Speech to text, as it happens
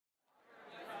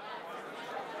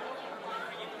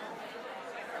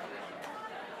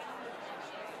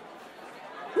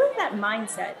that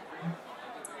mindset,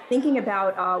 thinking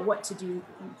about what to do,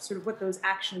 sort of what those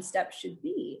action steps should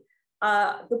be,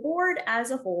 the board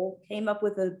as a whole came up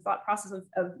with a thought process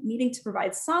of needing to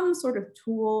provide some sort of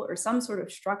tool or some sort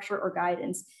of structure or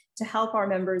guidance to help our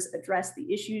members address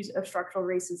the issues of structural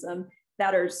racism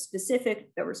that were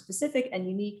specific and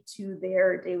unique to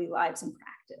their daily lives and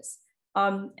practice.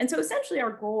 And so essentially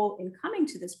our goal in coming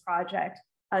to this project,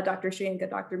 Dr. Shayenka,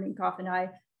 Dr. Minkoff, and I,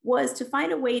 was to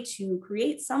find a way to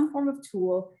create some form of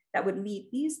tool that would meet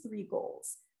these three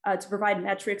goals. To provide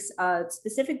metrics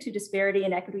specific to disparity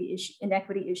and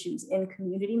inequity issues in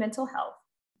community mental health,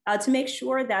 to make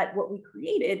sure that what we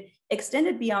created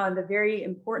extended beyond the very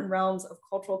important realms of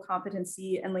cultural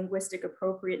competency and linguistic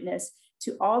appropriateness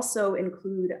to also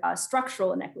include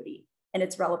structural inequity and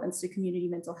its relevance to community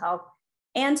mental health,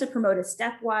 and to promote a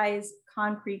stepwise,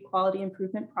 concrete quality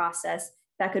improvement process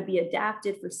that could be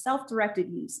adapted for self-directed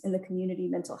use in the community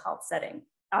mental health setting.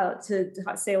 To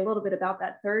say a little bit about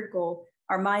that third goal,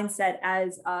 our mindset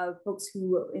as folks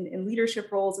who in leadership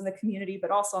roles in the community, but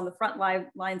also on the front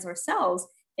lines ourselves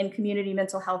in community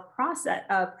mental health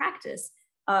practice,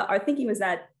 our thinking was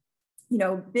that,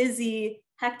 busy,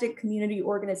 hectic community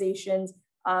organizations,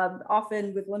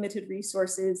 often with limited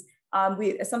resources,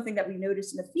 something that we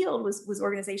noticed in the field was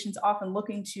organizations often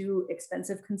looking to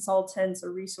expensive consultants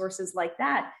or resources like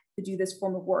that to do this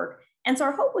form of work. And so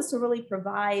our hope was to really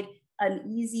provide an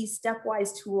easy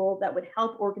stepwise tool that would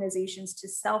help organizations to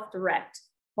self-direct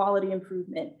quality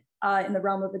improvement in the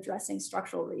realm of addressing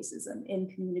structural racism in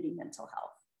community mental health.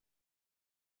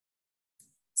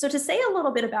 So to say a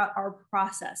little bit about our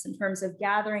process in terms of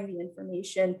gathering the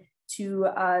information to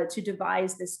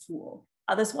devise this tool.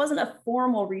 This wasn't a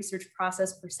formal research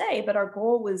process per se, but our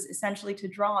goal was essentially to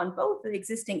draw on both the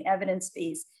existing evidence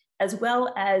base as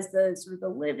well as the sort of the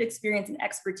lived experience and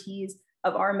expertise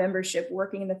of our membership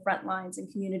working in the front lines in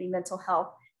community mental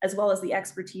health, as well as the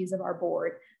expertise of our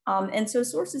board. And so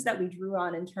sources that we drew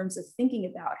on in terms of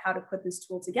thinking about how to put this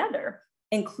tool together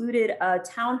included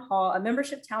a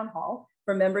membership town hall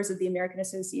for members of the American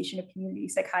Association of Community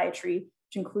Psychiatry,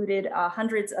 which included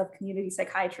hundreds of community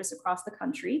psychiatrists across the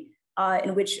country,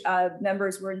 in which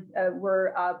members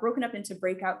were broken up into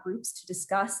breakout groups to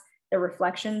discuss their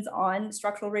reflections on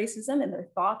structural racism and their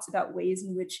thoughts about ways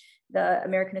in which the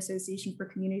American Association for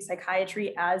Community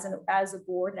Psychiatry as a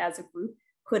board and as a group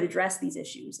could address these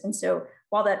issues. And so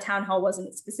while that town hall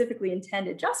wasn't specifically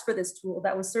intended just for this tool,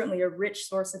 that was certainly a rich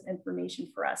source of information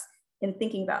for us in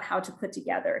thinking about how to put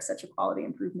together such a quality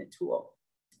improvement tool.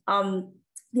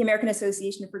 The American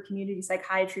Association for Community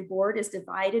Psychiatry board is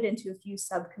divided into a few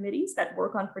subcommittees that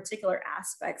work on particular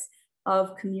aspects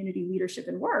of community leadership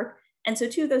and work. And so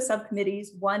two of those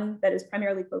subcommittees, one that is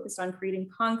primarily focused on creating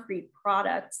concrete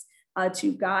products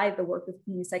to guide the work of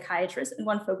community psychiatrists, and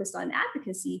one focused on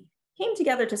advocacy, came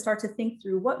together to start to think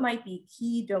through what might be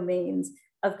key domains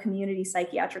of community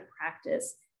psychiatric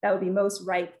practice that would be most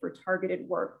ripe for targeted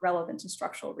work relevant to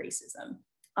structural racism.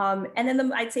 And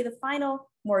then I'd say the final,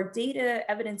 more data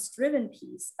evidence-driven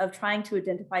piece of trying to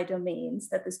identify domains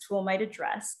that this tool might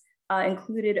address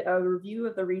included a review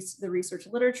of the research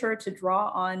literature to draw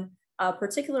on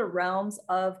particular realms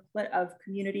of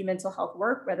community mental health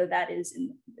work, whether that is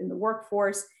in the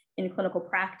workforce, in clinical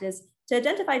practice, to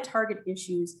identify target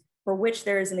issues for which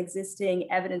there is an existing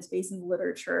evidence base in the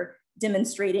literature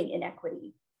demonstrating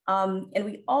inequity. And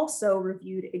we also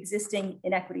reviewed existing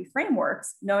inequity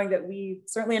frameworks, knowing that we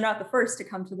certainly are not the first to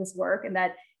come to this work, and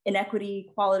that inequity,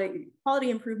 quality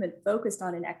improvement focused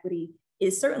on inequity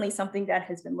is certainly something that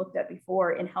has been looked at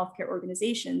before in healthcare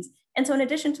organizations. And so in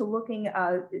addition to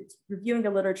reviewing the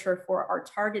literature for our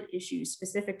target issues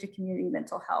specific to community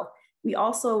mental health, we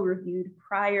also reviewed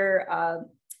prior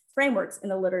frameworks in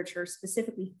the literature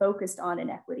specifically focused on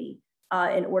inequity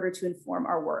in order to inform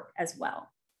our work as well.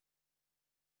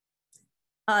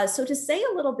 So to say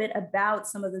a little bit about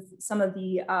some of the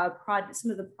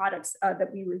products that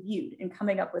we reviewed in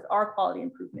coming up with our quality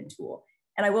improvement tool.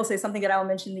 And I will say something that I will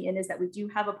mention in the end is that we do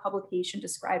have a publication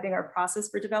describing our process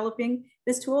for developing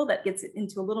this tool that gets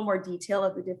into a little more detail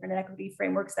of the different inequity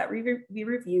frameworks that we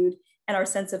reviewed and our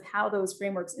sense of how those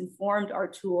frameworks informed our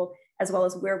tool, as well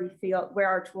as where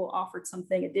our tool offered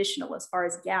something additional as far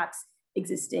as gaps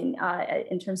existing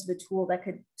in terms of a tool that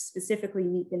could specifically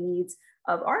meet the needs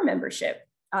of our membership.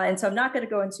 And so I'm not going to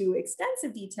go into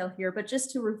extensive detail here, but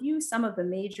just to review some of the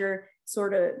major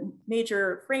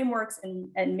frameworks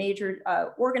and major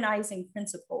organizing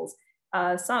principles,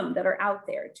 some that are out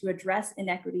there to address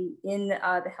inequity in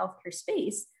the healthcare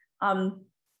space.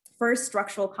 First,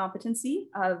 structural competency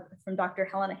from Dr.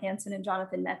 Helena Hansen and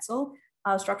Jonathan Metzel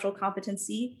Structural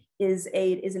competency is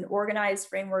an organized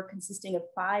framework consisting of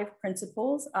 5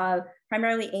 principles,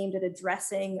 primarily aimed at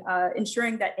addressing,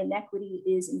 ensuring that inequity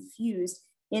is infused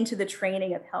into the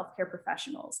training of healthcare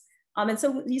professionals. And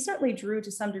so we certainly drew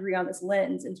to some degree on this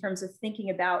lens in terms of thinking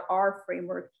about our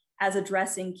framework as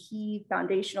addressing key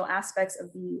foundational aspects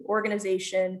of the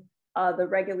organization, the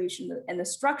regulation, and the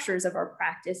structures of our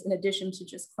practice, in addition to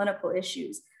just clinical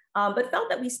issues. But felt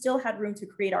that we still had room to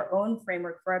create our own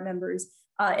framework for our members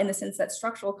in the sense that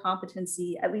structural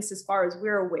competency, at least as far as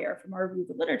we're aware from our review of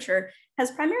the literature,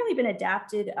 has primarily been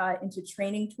adapted into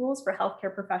training tools for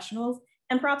healthcare professionals,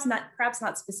 and perhaps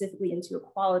not specifically into a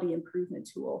quality improvement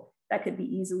tool that could be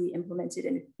easily implemented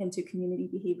into community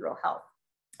behavioral health.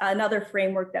 Another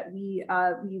framework that we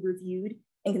reviewed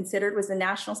and considered was the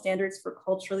National Standards for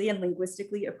Culturally and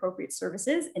Linguistically Appropriate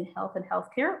Services in Health and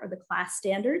Healthcare, or the CLAS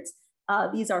standards.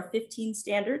 These are 15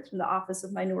 standards from the Office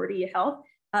of Minority Health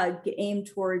aimed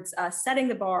towards setting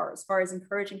the bar as far as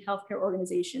encouraging healthcare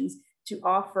organizations to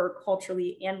offer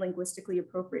culturally and linguistically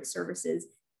appropriate services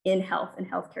in health and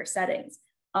healthcare settings.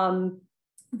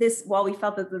 While we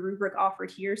felt that the rubric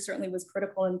offered here certainly was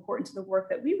critical and important to the work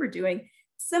that we were doing,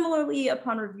 similarly,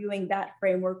 upon reviewing that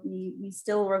framework, we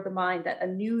still were of the mind that a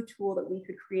new tool that we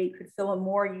could create could fill a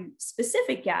more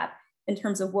specific gap in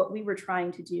terms of what we were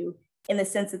trying to do, in the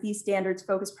sense that these standards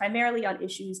focus primarily on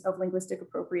issues of linguistic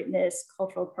appropriateness,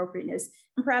 cultural appropriateness,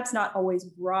 and perhaps not always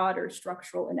broader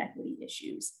structural inequity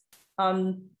issues.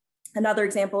 Another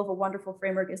example of a wonderful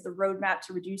framework is the Roadmap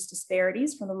to Reduce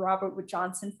Disparities from the Robert Wood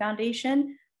Johnson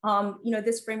Foundation.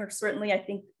 This framework certainly, I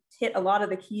think, hit a lot of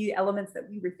the key elements that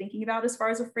we were thinking about as far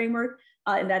as a framework,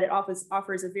 and that it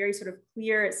offers a very sort of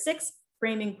clear 6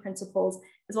 framing principles,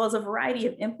 as well as a variety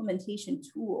of implementation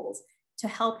tools to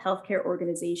help healthcare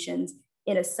organizations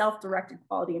in a self-directed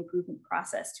quality improvement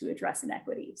process to address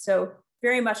inequity. So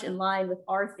very much in line with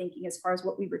our thinking as far as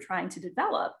what we were trying to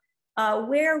develop.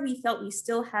 Where we felt we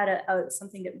still had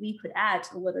something that we could add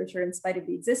to the literature in spite of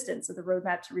the existence of the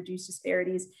Roadmap to Reduce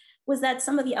Disparities was that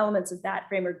some of the elements of that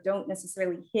framework don't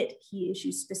necessarily hit key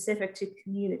issues specific to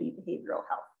community behavioral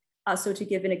health. So to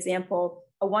give an example,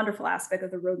 a wonderful aspect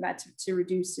of the Roadmap to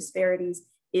Reduce Disparities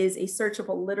is a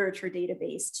searchable literature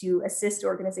database to assist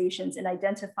organizations in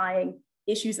identifying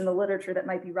issues in the literature that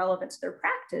might be relevant to their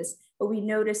practice. But we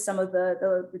noticed some of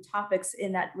the topics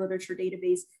in that literature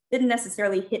database didn't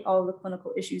necessarily hit all of the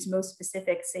clinical issues most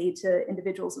specific, say, to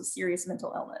individuals with serious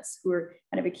mental illness, who are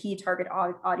kind of a key target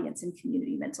audience in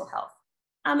community mental health.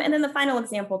 And then the final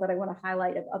example that I want to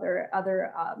highlight of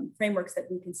other frameworks that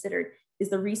we considered is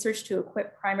the Research to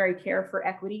Equip Primary Care for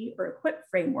Equity, or EQUIP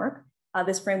framework.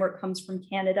 This framework comes from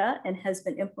Canada and has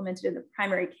been implemented in the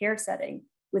primary care setting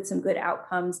with some good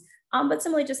outcomes. But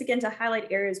similarly, just again, to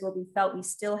highlight areas where we felt we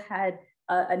still had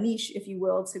a niche, if you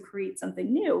will, to create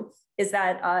something new, is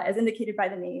that as indicated by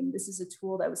the name, this is a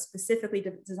tool that was specifically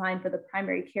designed for the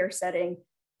primary care setting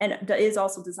and is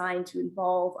also designed to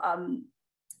involve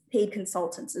paid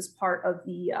consultants as part of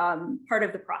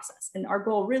the process. And our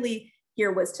goal really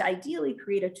here was to ideally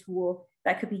create a tool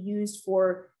that could be used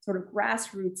for sort of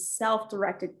grassroots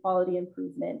self-directed quality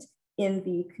improvement in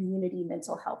the community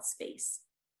mental health space.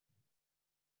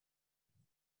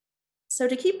 So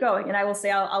to keep going, and I will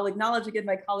say, I'll acknowledge again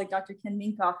my colleague, Dr. Ken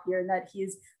Minkoff here, and that he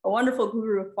is a wonderful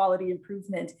guru of quality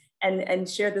improvement, and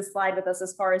share this slide with us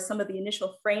as far as some of the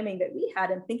initial framing that we had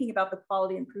in thinking about the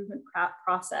quality improvement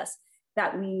process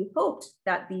that we hoped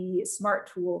that the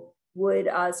SMART tool would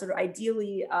sort of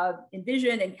ideally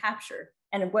envision and capture,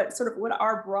 and what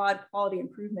our broad quality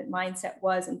improvement mindset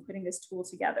was in putting this tool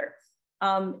together.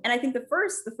 And I think the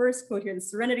first quote here, the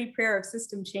serenity prayer of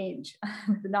system change,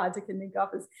 with the nod to Ken Minkoff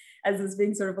as this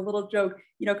being sort of a little joke,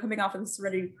 coming off of the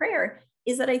serenity prayer,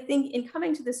 is that I think in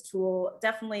coming to this tool,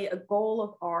 definitely a goal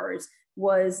of ours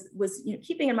was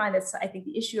keeping in mind that I think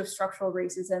the issue of structural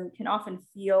racism can often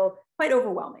feel quite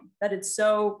overwhelming, that it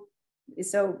so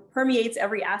permeates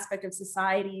every aspect of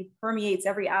society, permeates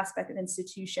every aspect of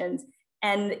institutions.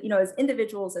 And as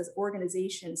individuals, as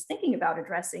organizations thinking about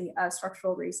addressing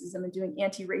structural racism and doing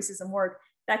anti-racism work,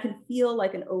 that can feel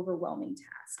like an overwhelming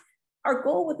task. Our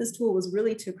goal with this tool was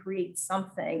really to create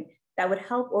something that would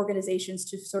help organizations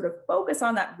to sort of focus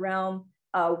on that realm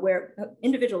where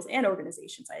individuals and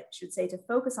organizations, I should say, to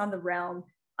focus on the realm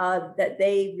that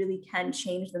they really can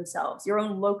change themselves, your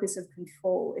own locus of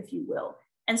control, if you will.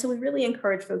 And so we really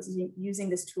encourage folks using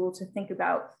this tool to think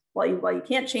about, while you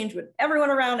can't change what everyone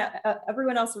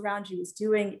else around you is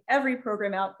doing, every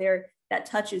program out there that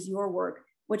touches your work,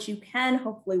 what you can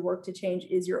hopefully work to change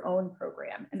is your own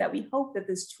program. And that we hope that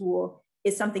this tool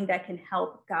is something that can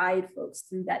help guide folks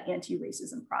through that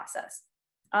anti-racism process.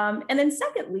 And then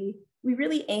secondly, we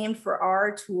really aimed for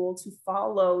our tool to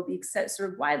follow the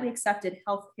sort of widely accepted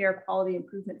healthcare quality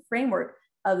improvement framework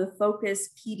of the FOCUS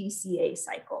PDCA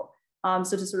cycle.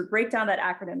 So to sort of break down that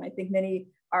acronym, I think many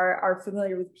are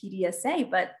familiar with PDSA,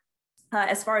 but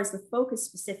as far as the FOCUS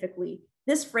specifically,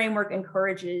 this framework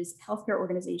encourages healthcare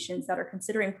organizations that are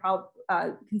considering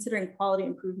quality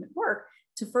improvement work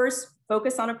to first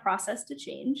focus on a process to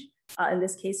change. In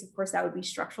this case, of course, that would be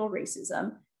structural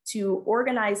racism, to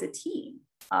organize a team.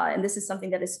 And this is something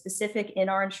that is specific in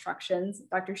our instructions.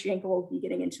 Dr. Shienko will be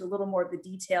getting into a little more of the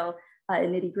detail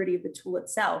and nitty-gritty of the tool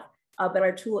itself. But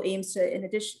our tool aims to, in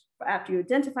addition, after you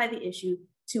identify the issue,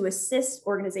 to assist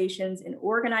organizations in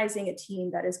organizing a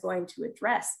team that is going to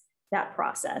address that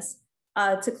process,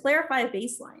 to clarify a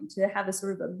baseline, to have a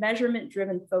sort of a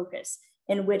measurement-driven focus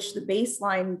in which the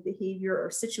baseline behavior or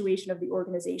situation of the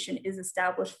organization is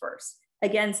established first.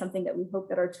 Again, something that we hope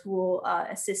that our tool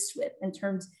assists with in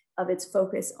terms of its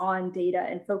focus on data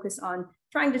and focus on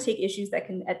trying to take issues that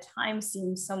can at times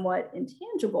seem somewhat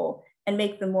intangible and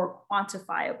make them more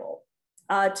quantifiable.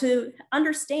 To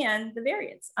understand the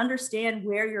variance, understand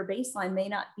where your baseline may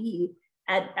not be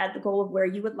at the goal of where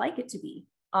you would like it to be.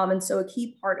 And so a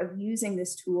key part of using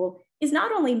this tool is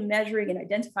not only measuring and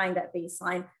identifying that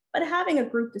baseline, but having a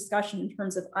group discussion in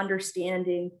terms of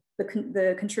understanding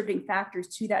the contributing factors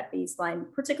to that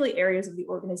baseline, particularly areas of the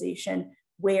organization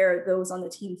where those on the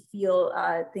team feel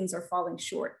things are falling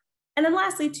short. And then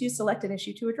lastly, to select an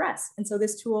issue to address. And so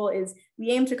this tool is,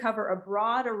 we aim to cover a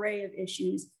broad array of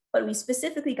issues, but we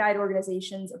specifically guide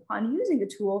organizations upon using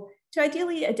the tool to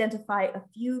ideally identify a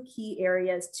few key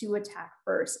areas to attack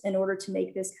first in order to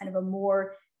make this kind of a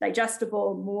more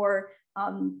digestible, more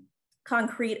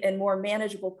concrete and more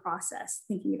manageable process,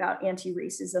 thinking about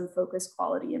anti-racism focused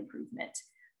quality improvement.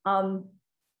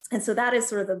 And so that is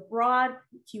sort of the broad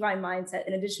QI mindset,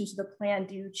 in addition to the plan,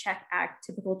 do, check, act,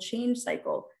 typical change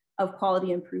cycle of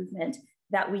quality improvement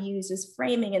that we use as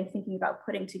framing and thinking about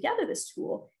putting together this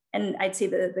tool. And I'd say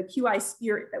the QI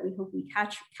spirit that we hope we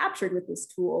captured with this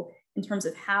tool in terms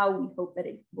of how we hope that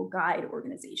it will guide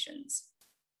organizations.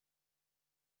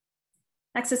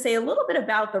 Next, to say a little bit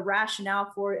about the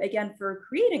rationale for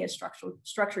creating a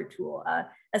structured tool.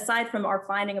 Aside from our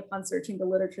finding upon searching the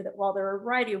literature that while there are a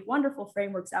variety of wonderful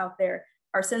frameworks out there,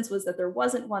 our sense was that there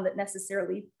wasn't one that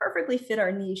necessarily perfectly fit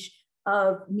our niche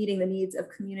of meeting the needs of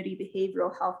community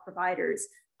behavioral health providers.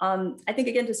 I think,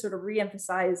 again, to sort of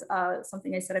reemphasize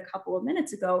something I said a couple of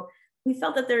minutes ago, we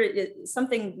felt that there is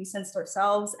something we sensed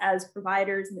ourselves as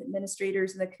providers and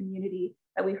administrators in the community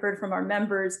that we heard from our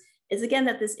members is, again,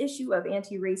 that this issue of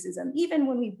anti-racism, even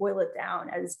when we boil it down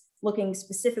as looking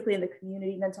specifically in the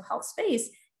community mental health space,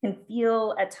 can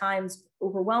feel at times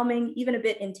overwhelming, even a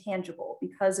bit intangible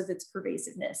because of its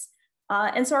pervasiveness.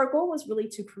 And so our goal was really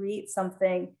to create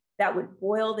something that would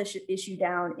boil this issue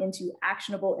down into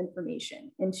actionable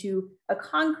information, into a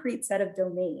concrete set of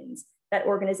domains that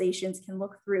organizations can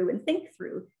look through and think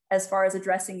through as far as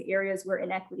addressing areas where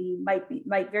inequity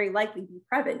might very likely be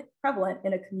prevalent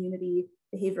in a community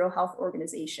behavioral health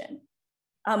organization.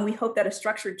 We hope that a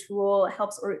structured tool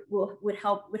helps or would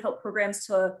help programs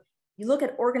to look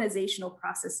at organizational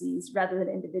processes rather than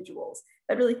individuals,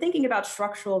 but really thinking about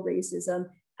structural racism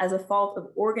as a fault of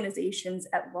organizations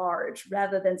at large,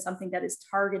 rather than something that is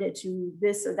targeted to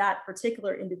this or that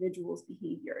particular individual's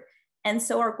behavior. And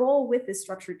so our goal with this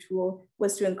structured tool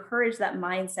was to encourage that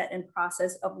mindset and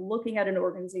process of looking at an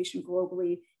organization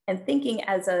globally and thinking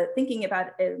about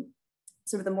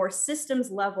sort of the more systems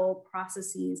level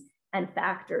processes and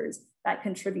factors that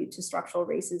contribute to structural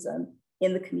racism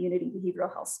in the community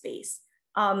behavioral health space.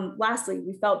 Lastly,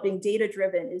 we felt being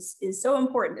data-driven is so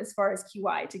important as far as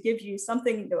QI, to give you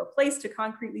something, a place to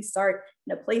concretely start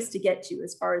and a place to get to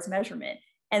as far as measurement.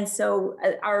 And so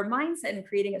our mindset in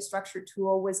creating a structured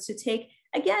tool was to take,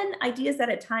 again, ideas that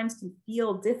at times can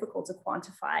feel difficult to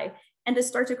quantify and to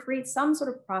start to create some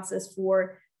sort of process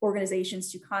for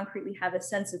organizations to concretely have a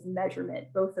sense of measurement,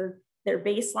 both of their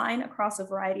baseline across a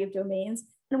variety of domains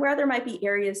and where there might be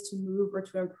areas to move or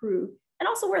to improve, and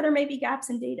also where there may be gaps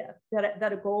in data.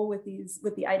 That a goal with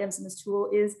the items in this tool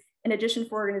is, in addition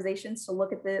for organizations to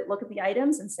look at the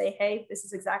items and say, hey, this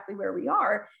is exactly where we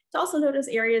are, to also notice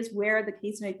areas where the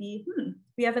case might be,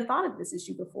 we haven't thought of this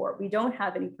issue before. We don't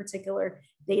have any particular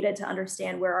data to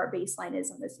understand where our baseline is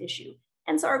on this issue.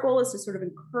 And so our goal is to sort of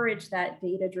encourage that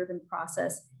data-driven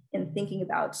process in thinking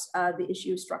about the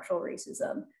issue of structural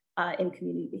racism in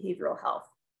community behavioral health.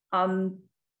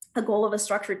 A goal of a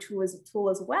structured tool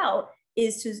as well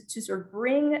is to sort of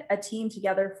bring a team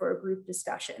together for a group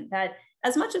discussion, that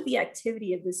as much of the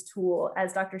activity of this tool,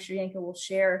 as Dr. Shriyanka will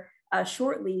share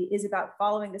shortly is about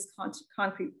following this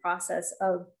concrete process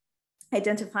of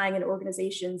identifying an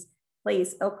organization's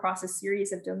place across a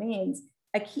series of domains.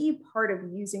 A key part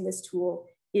of using this tool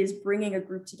is bringing a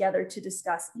group together to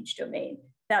discuss each domain.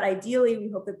 That ideally, we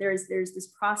hope that there's this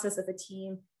process of a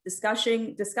team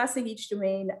discussing each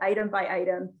domain item by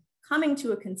item, coming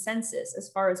to a consensus as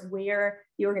far as where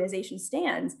the organization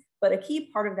stands. But a key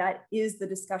part of that is the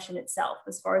discussion itself,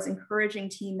 as far as encouraging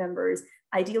team members,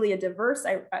 ideally a diverse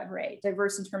array,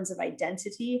 diverse in terms of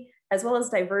identity, as well as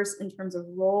diverse in terms of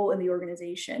role in the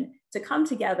organization, to come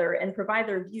together and provide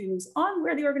their views on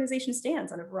where the organization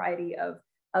stands on a variety of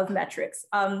metrics.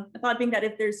 The thought being that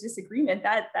if there's disagreement,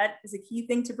 that is a key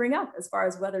thing to bring up as far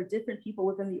as whether different people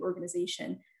within the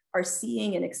organization are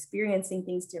seeing and experiencing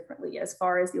things differently as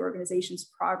far as the organization's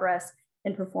progress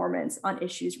and performance on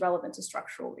issues relevant to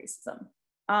structural racism.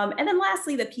 And then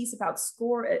lastly, the piece about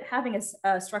having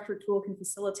a structured tool can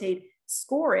facilitate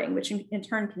scoring, which in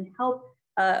turn can help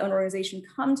an organization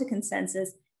come to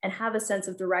consensus and have a sense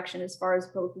of direction as far as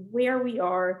both where we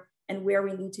are and where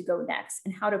we need to go next,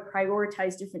 and how to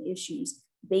prioritize different issues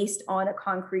based on a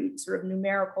concrete sort of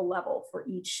numerical level for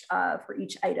each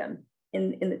item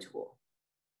in the tool.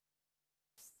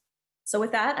 So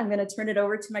with that, I'm going to turn it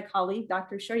over to my colleague,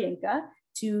 Dr. Shoyinka,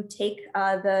 to take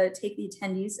the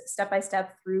attendees step by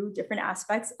step through different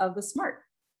aspects of the SMART.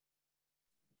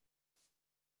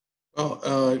 Well,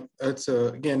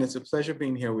 again, it's a pleasure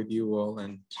being here with you all,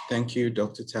 and thank you,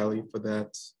 Dr. Talley, for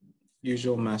that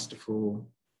usual masterful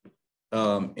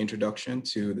introduction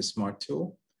to the SMART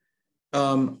tool.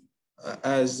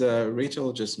 As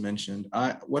Rachel just mentioned,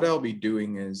 what I'll be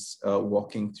doing is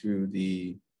walking through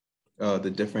the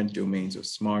different domains of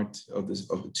SMART of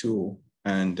the tool,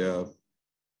 and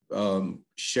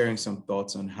sharing some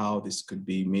thoughts on how this could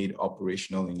be made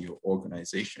operational in your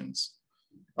organizations.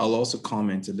 I'll also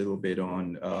comment a little bit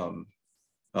on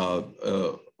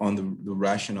the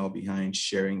rationale behind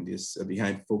sharing this,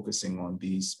 behind focusing on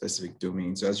these specific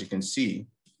domains. As you can see,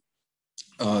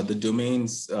 the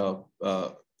domains,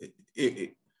 part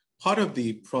of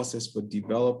the process for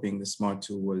developing the SMART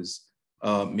tool was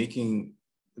making,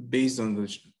 based on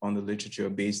the literature,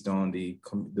 based on the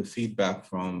feedback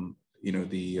from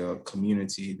the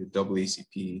community, the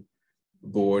AACP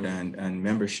board and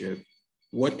membership,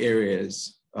 what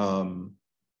areas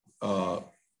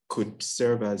could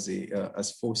serve as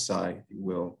foci, if you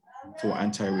will, for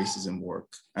anti-racism work.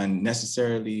 And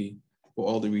necessarily, for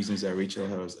all the reasons that Rachel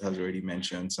has already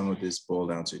mentioned, some of this boils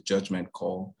down to a judgment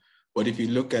call. But if you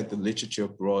look at the literature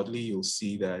broadly, you'll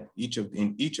see that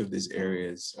in each of these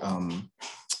areas,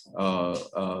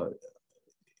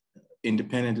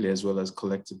 independently as well as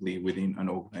collectively within an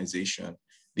organization,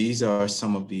 these are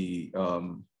some of the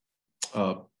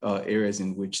areas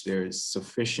in which there is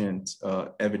sufficient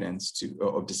evidence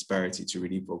of disparity to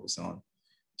really focus on.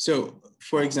 So,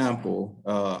 for example,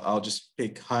 I'll just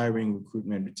pick hiring,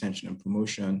 recruitment, retention, and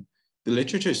promotion. The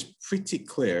literature is pretty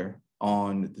clear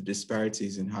on the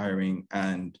disparities in hiring,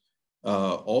 and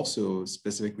also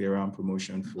specifically around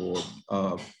promotion for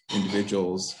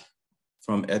individuals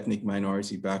from ethnic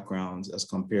minority backgrounds as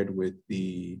compared with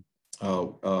the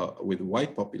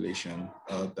white population.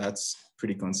 That's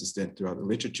pretty consistent throughout the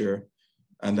literature.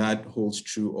 And that holds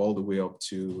true all the way up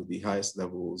to the highest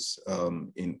levels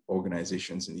in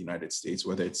organizations in the United States,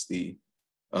 whether it's the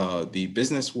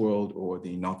business world or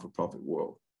the not-for-profit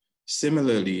world.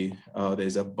 Similarly,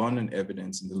 there's abundant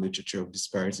evidence in the literature of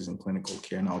disparities in clinical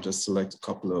care, and I'll just select a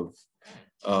couple of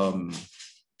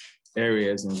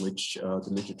areas in which the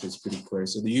literature is pretty clear.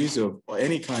 So the use of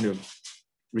any kind of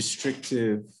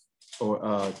restrictive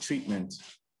or treatment,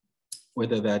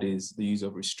 whether that is the use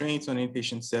of restraints on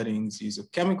inpatient settings, use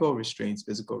of chemical restraints,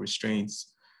 physical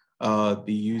restraints, the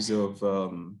use of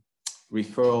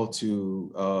referral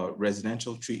to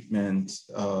residential treatment,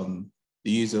 the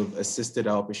use of assisted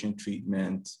outpatient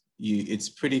treatment, it's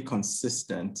pretty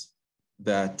consistent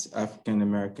that African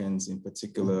Americans in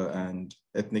particular and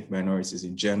ethnic minorities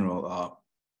in general are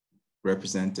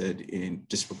represented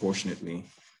disproportionately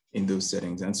in those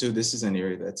settings. And so this is an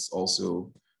area that's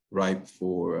also ripe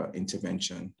for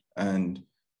intervention. And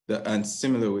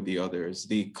similar with the others,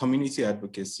 the community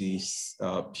advocacy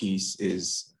piece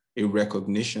is a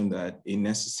recognition that a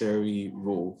necessary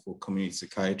role for community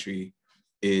psychiatry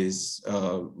is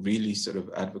really sort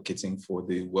of advocating for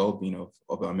the well-being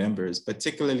of our members,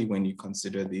 particularly when you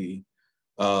consider the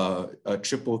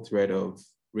triple threat of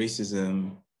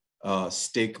racism,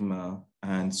 stigma,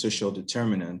 and social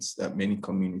determinants that many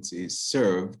communities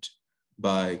served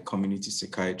by community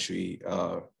psychiatry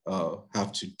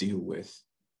have to deal with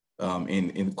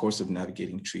in the course of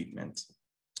navigating treatment.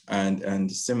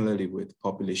 and similarly with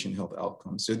population health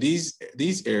outcomes. So these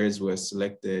areas were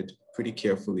selected pretty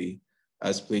carefully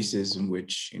as places in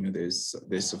which there's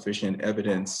sufficient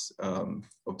evidence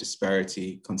of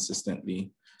disparity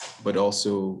consistently, but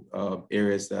also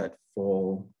areas that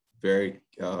fall very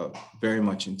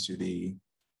much into the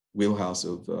wheelhouse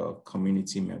of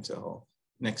community mental health.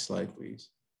 Next slide, please.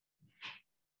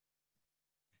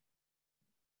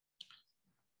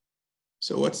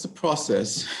 So what's the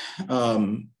process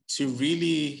to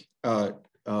really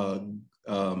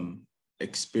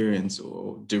experience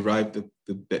or derive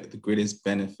the greatest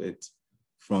benefit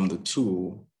from the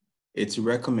tool? It's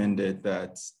recommended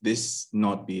that this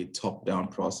not be a top-down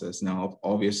process. Now,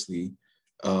 obviously,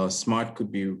 SMART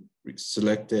could be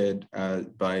selected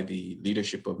by the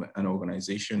leadership of an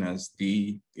organization as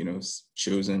the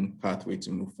chosen pathway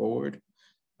to move forward.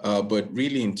 But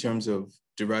really, in terms of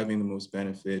deriving the most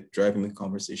benefit, driving the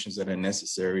conversations that are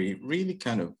necessary, really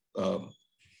kind of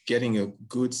getting a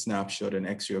good snapshot and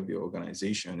X-ray of the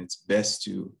organization, it's best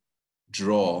to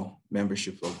draw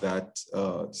membership of that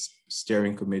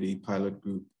steering committee, pilot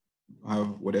group,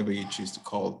 whatever you choose to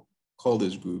call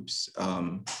those groups,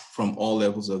 from all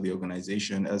levels of the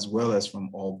organization, as well as from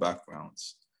all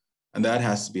backgrounds. And that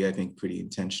has to be, I think, pretty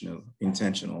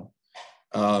intentional.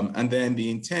 And then the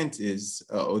intent is,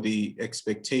 or the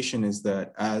expectation is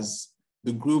that as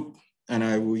the group, and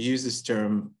I will use this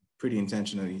term pretty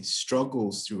intentionally,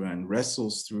 struggles through and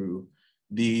wrestles through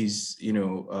these,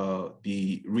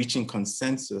 the reaching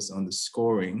consensus on the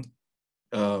scoring,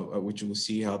 which we'll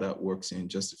see how that works in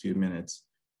just a few minutes,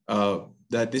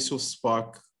 that this will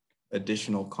spark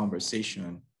additional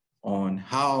conversation on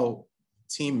how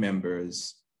team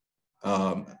members,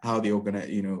 how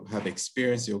the have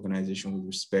experienced the organization with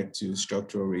respect to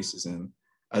structural racism,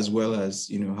 as well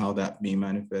as how that may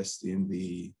manifest in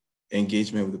the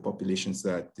engagement with the populations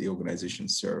that the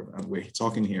organizations serve. And we're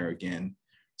talking here again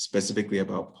specifically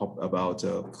about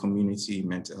community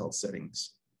mental health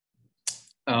settings.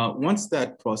 Once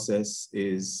that process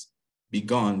is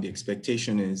begun, the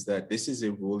expectation is that this is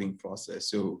a rolling process.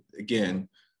 So again,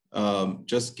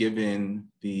 just given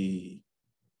the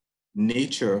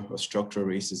nature of structural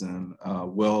racism,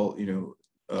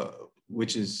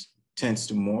 which tends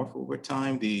to morph over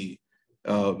time, the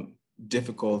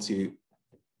difficulty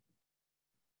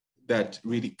that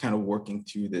really kind of working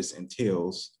through this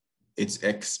entails, it's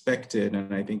expected,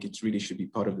 and I think it really should be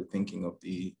part of the thinking of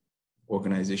the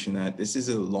organization, that this is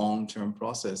a long-term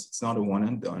process. It's not a one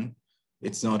and done.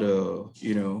 It's not a,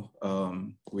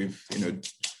 we've,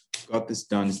 got this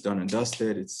done, it's done and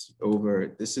dusted, it's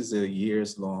over. This is a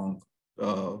years-long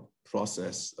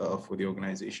process for the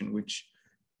organization, which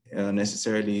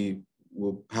necessarily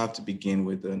will have to begin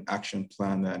with an action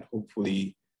plan that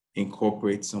hopefully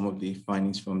incorporates some of the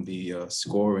findings from the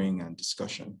scoring and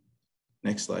discussion.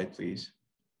 Next slide, please.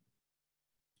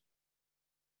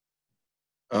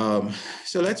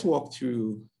 So let's walk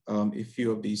through a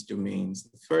few of these domains.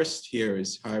 The first here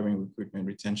is hiring, recruitment,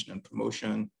 retention, and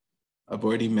promotion. I've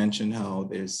already mentioned how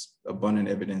there's abundant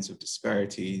evidence of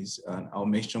disparities, and I'll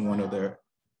mention one other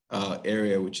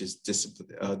area, which is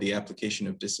the application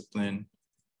of discipline.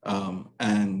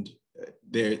 And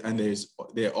there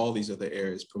are all these other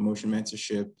areas: promotion,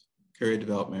 mentorship, career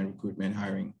development, recruitment,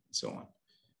 hiring, and so on.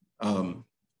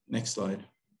 Next slide.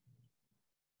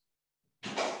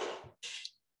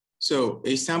 So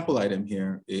a sample item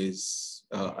here is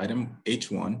item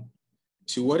H1.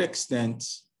 To what extent,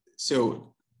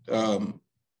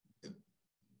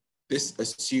 this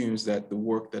assumes that the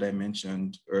work that I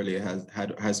mentioned earlier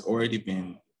has already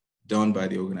been done by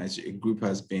the organization. A group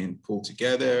has been pulled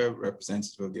together,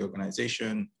 representative of the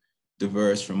organization,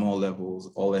 diverse from all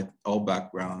levels, all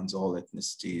backgrounds, all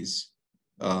ethnicities,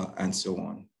 and so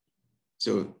on.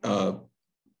 So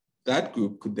that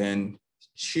group could then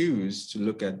choose to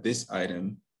look at this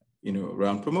item,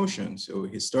 around promotion. So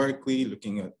historically,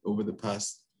 looking at over the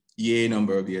past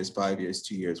number of years, 5 years,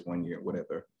 2 years, 1 year,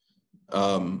 whatever.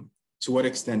 To what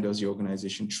extent does the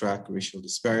organization track racial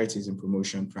disparities in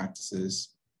promotion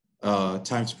practices,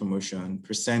 time to promotion,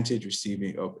 percentage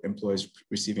of employees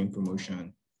receiving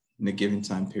promotion in a given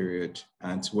time period,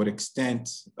 and to what extent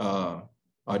are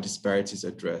disparities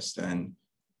addressed? And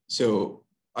so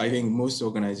I think most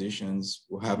organizations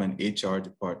will have an HR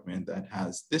department that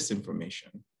has this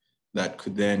information that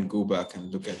could then go back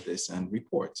and look at this and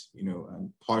report,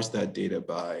 and parse that data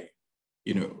by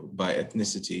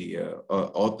ethnicity,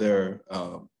 other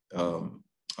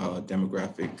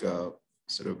demographic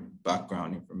sort of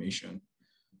background information,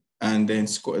 and then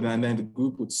the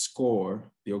group would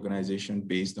score the organization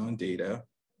based on data,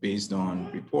 based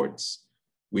on reports.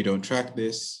 We don't track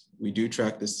this. We do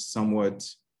track this somewhat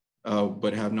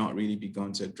but have not really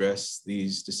begun to address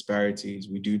these disparities.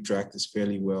 We do track this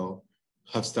fairly well,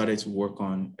 have started to work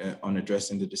on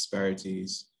addressing the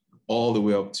disparities all the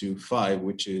way up to 5,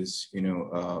 which is,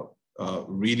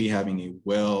 really having a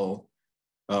well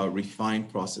refined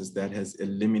process that has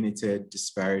eliminated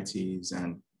disparities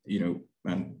and,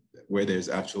 and where there's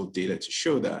actual data to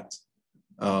show that.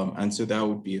 And so that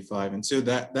would be a 5. And so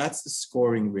that's the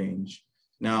scoring range.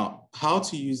 Now, how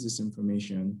to use this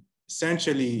information?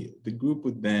 Essentially, the group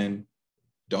would then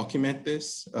document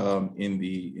this in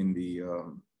the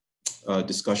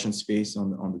discussion space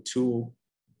on the tool,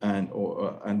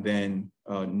 and then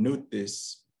note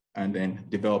this, and then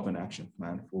develop an action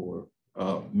plan for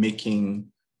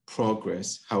making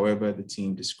progress, however the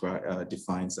team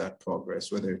defines that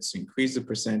progress, whether it's increase the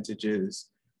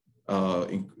percentages,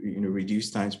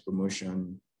 reduce times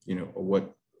promotion,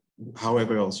 or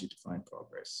however else you define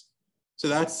progress. So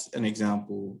that's an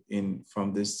example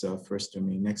from this first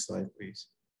domain. Next slide, please.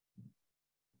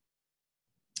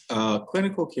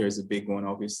 Clinical care is a big one,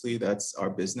 obviously. That's our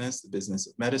business. The business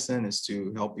of medicine is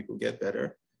to help people get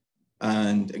better.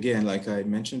 And again, like I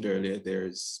mentioned earlier,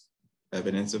 there's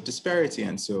evidence of disparity.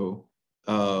 And so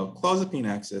clozapine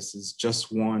access is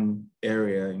just one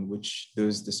area in which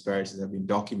those disparities have been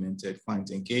documented. Client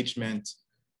engagement.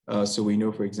 So we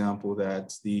know, for example,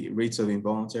 that the rates of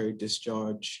involuntary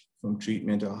discharge from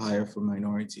treatment are higher for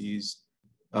minorities.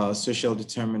 Social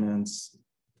determinants.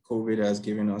 COVID has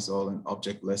given us all an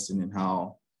object lesson in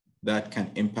how that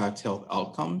can impact health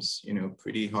outcomes.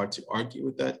 Pretty hard to argue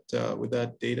with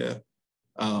that data,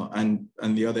 and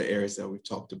the other areas that we've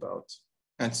talked about.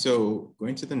 And so,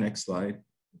 going to the next slide.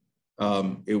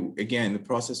 Again, the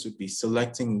process would be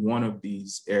selecting one of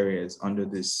these areas under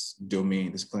this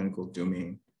domain, this clinical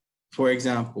domain. For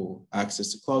example,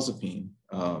 access to clozapine.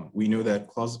 We know that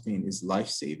clozapine is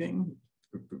life-saving,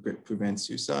 prevents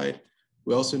suicide.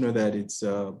 We also know that it's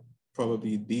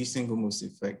probably the single most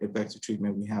effective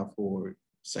treatment we have for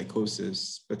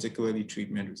psychosis, particularly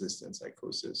treatment-resistant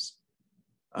psychosis.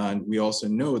 And we also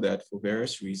know that for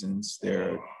various reasons,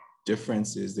 there are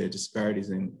differences, there are disparities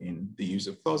in the use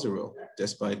of clozaril,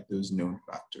 despite those known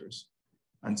factors.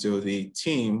 And so the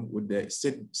team would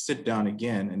sit down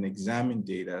again and examine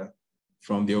data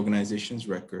from the organization's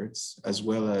records, as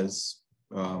well as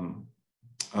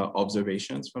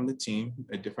observations from the team,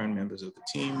 different members of the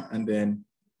team, and then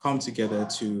come together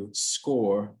to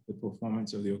score the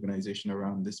performance of the organization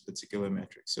around this particular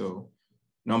metric. So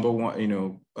number one,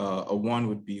 a 1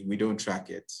 would be, we don't track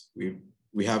it.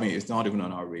 We haven't, it's not even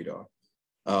on our radar.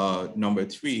 Number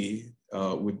 3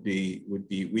 would be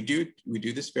we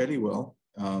do this fairly well.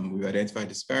 We've identified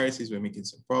disparities, we're making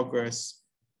some progress,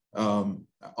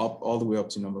 all the way up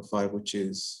to number 5, which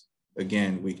is,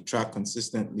 again, we track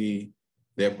consistently.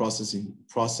 There are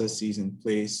processes in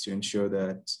place to ensure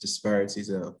that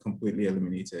disparities are completely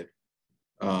eliminated.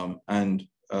 And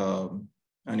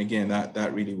again,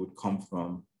 that really would come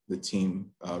from the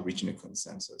team reaching a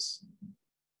consensus.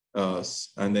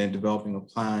 And then developing a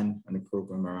plan and a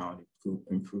program around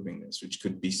improving this, which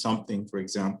could be something, for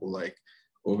example, like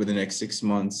over the next 6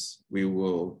 months, we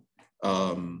will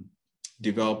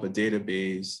develop a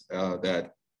database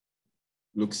that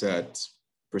looks at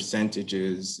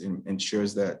percentages and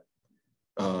ensures that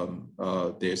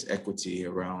there's equity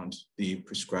around the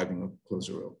prescribing of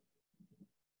clozaril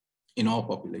in all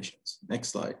populations. Next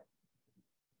slide.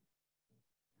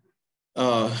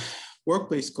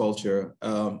 Workplace culture.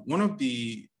 One of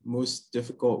the most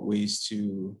difficult ways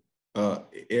to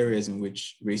areas in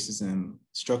which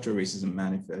structural racism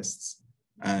manifests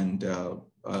and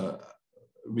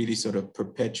really sort of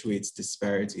perpetuates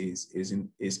disparities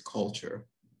is culture.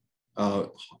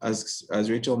 As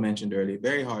Rachel mentioned earlier,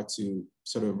 very hard to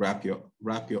sort of wrap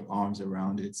your arms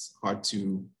around it. It's hard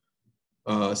to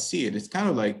see it. It's kind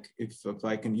of like, if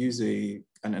I can use an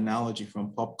analogy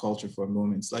from pop culture for a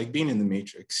moment, it's like being in the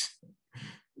Matrix.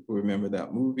 People remember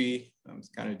that movie. I'm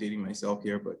kind of dating myself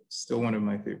here, but still one of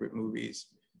my favorite movies.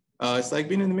 It's like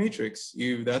being in the Matrix.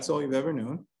 That's all you've ever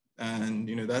known. And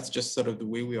that's just sort of the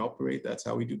way we operate. That's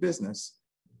how we do business.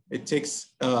 It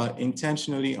takes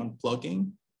intentionally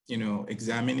unplugging,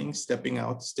 examining, stepping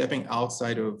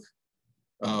outside of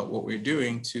what we're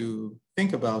doing to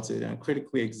think about it and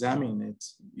critically examine it,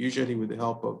 usually with the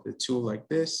help of a tool like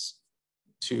this,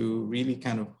 to really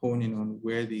kind of hone in on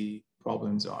where the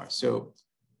problems are. So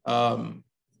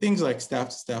things like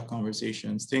staff-to-staff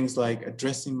conversations, things like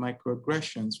addressing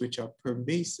microaggressions, which are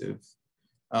pervasive,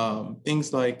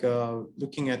 things like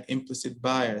looking at implicit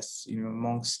bias,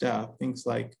 among staff, things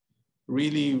like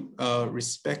really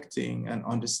respecting and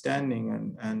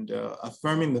understanding and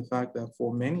affirming the fact that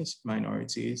for many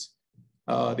minorities,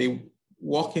 they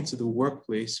walk into the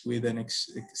workplace with an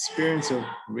experience of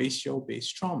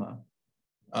racial-based trauma.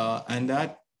 And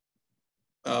that,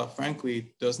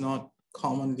 frankly, does not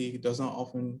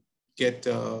often get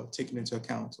taken into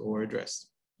account or addressed.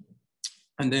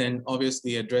 And then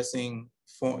obviously addressing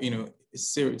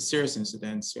serious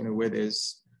incidents, where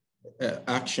there's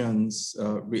actions,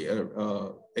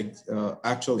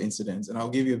 actual incidents. And I'll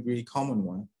give you a really common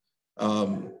one.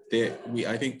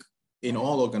 I think in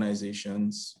all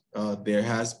organizations, there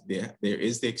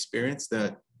is the experience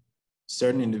that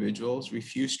certain individuals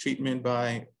refuse treatment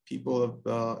by people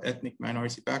of ethnic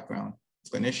minority background,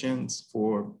 clinicians,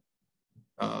 for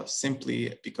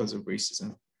simply because of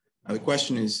racism. Now the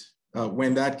question is,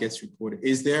 when that gets reported,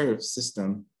 is there a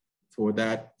system for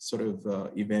that sort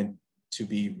of event to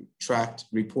be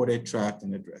reported, tracked,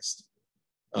 and addressed?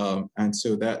 And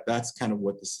so that's kind of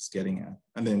what this is getting at.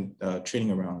 And then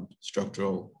training around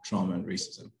structural trauma and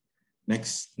racism.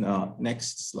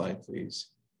 Next slide, please.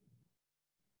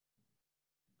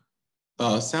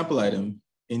 Sample item,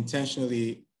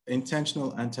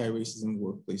 intentional anti-racism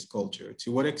workplace culture.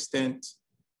 To what extent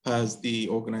has the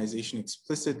organization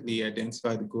explicitly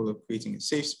identified the goal of creating a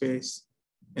safe space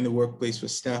in the workplace for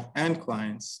staff and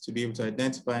clients to be able to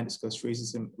identify and discuss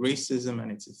racism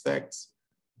and its effects,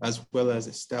 as well as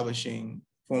establishing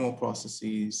formal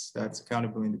processes that's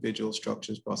accountable individual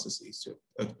structures, processes to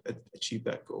achieve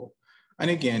that goal?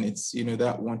 And again, it's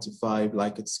that 1 to 5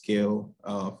 Likert scale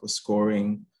for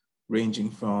scoring, ranging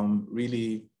from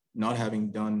really not having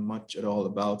done much at all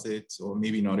about it, or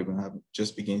maybe not even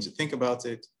just beginning to think about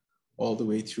it, all the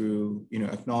way through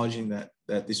acknowledging that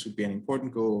this would be an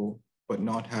important goal, but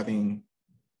not having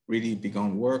really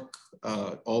begun work,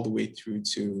 all the way through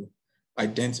to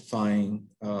identifying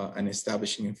and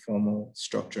establishing a formal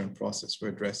structure and process for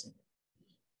addressing it.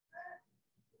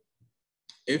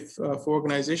 If for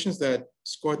organizations that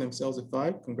score themselves a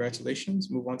 5, congratulations,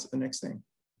 move on to the next thing.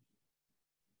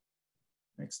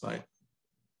 Next slide.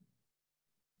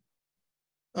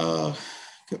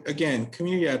 Again,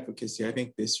 community advocacy, I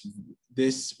think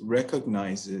this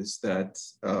recognizes that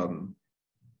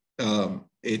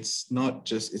it's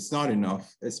not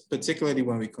enough. It's particularly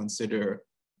when we consider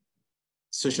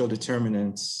social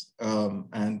determinants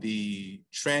and the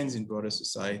trends in broader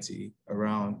society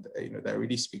around, that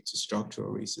really speak to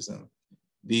structural racism.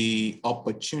 The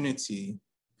opportunity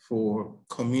for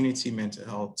community mental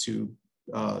health to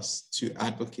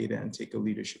advocate and take a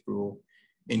leadership role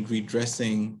in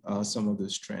redressing some of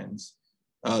those trends.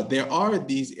 There are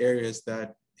these areas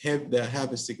that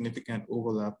have a significant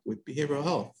overlap with behavioral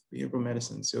health, behavioral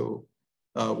medicine. So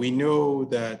we know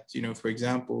that, for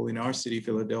example, in our city,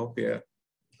 Philadelphia,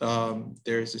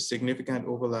 there's a significant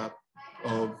overlap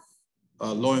of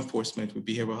law enforcement with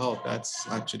behavioral health. That's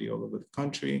actually all over the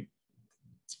country.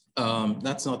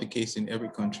 That's not the case in every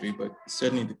country, but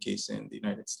certainly the case in the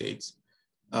United States.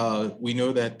 We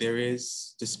know that there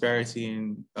is disparity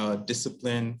in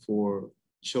discipline for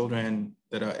children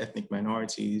that are ethnic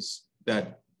minorities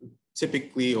that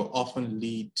typically or often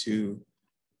lead to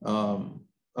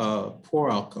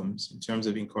poor outcomes in terms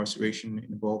of incarceration,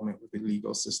 involvement with the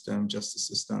legal system, justice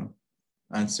system,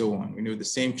 and so on. We know the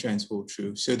same trends hold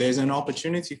true. So there's an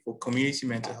opportunity for community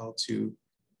mental health to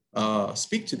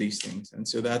speak to these things. And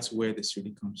so that's where this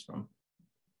really comes from.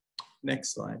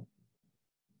 Next slide.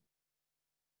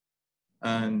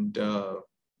 And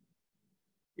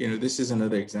this is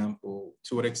another example.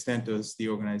 To what extent does the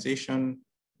organization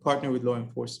partner with law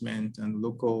enforcement and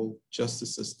local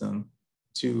justice system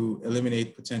to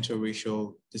eliminate potential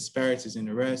racial disparities in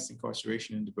arrest,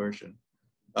 incarceration, and diversion?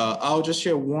 I'll just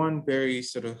share one very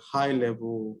sort of high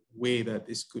level way that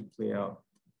this could play out.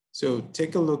 So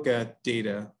take a look at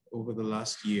data over the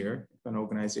last year. If an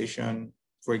organization,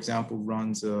 for example,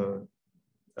 runs a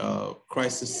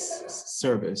crisis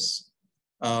service,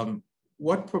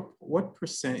 what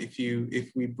percent,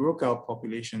 if we broke out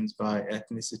populations by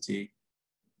ethnicity,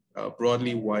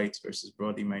 broadly white versus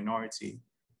broadly minority,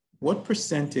 what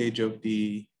percentage of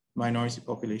the minority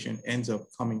population ends up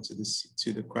coming to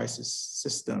the crisis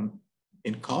system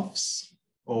in cuffs,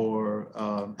 or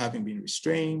having been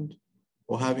restrained,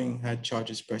 or having had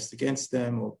charges pressed against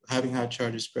them, or having had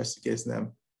charges pressed against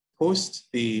them post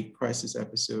the crisis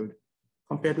episode,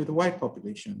 compared with the white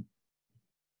population?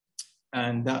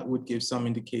 And that would give some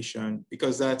indication,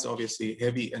 because that's obviously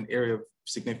an area of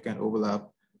significant overlap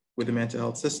with the mental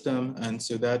health system. And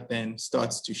so that then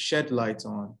starts to shed light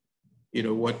on,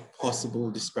 what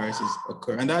possible disparities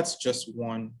occur. And that's just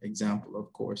one example,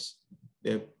 of course.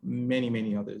 There are many,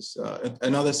 many others.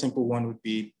 Another simple one would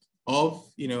be of,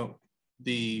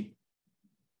 the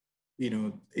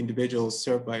individuals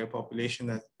served by a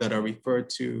population that are referred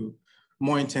to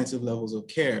more intensive levels of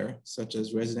care, such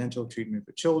as residential treatment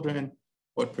for children,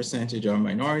 what percentage are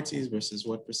minorities versus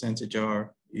what percentage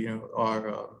are,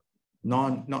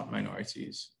 not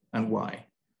minorities, and why.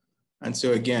 And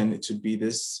so again, it should be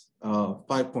this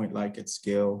 5-point Likert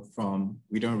scale from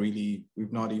we've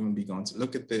not even begun to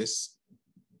look at this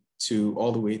to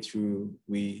all the way through,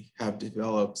 we have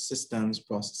developed systems,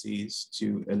 processes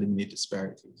to eliminate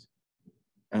disparities.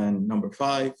 And number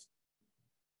 5,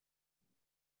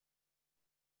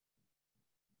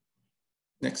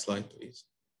 next slide, please.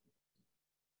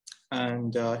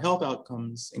 And health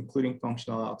outcomes, including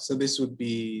functional outcomes. So this would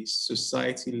be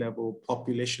society level,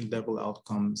 population level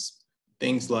outcomes,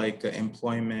 things like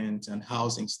employment and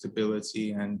housing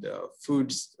stability and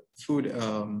food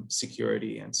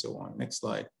security and so on. Next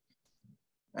slide.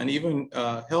 And even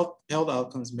health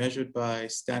outcomes measured by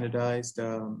standardized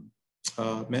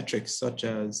metrics such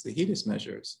as the HEDIS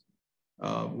measures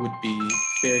would be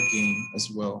fair game as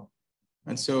well.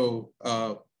 And so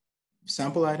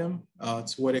sample item,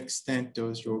 to what extent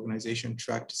does your organization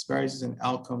track disparities in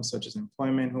outcomes such as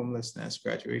employment, homelessness,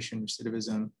 graduation,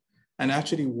 recidivism, and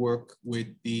actually work with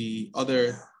the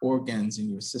other organs in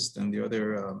your system, the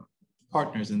other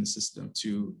partners in the system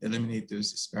to eliminate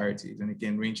those disparities. And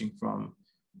again, ranging from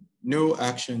no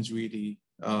actions really,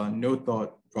 no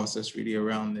thought process really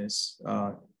around this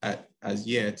as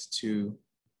yet to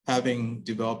having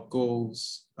developed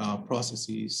goals,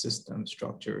 processes, systems,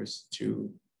 structures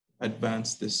to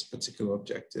advance this particular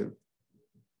objective.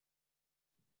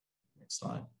 Next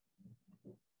slide.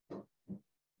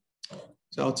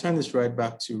 So I'll turn this right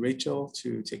back to Rachel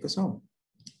to take us home.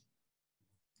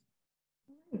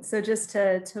 So just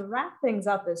to wrap things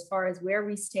up as far as where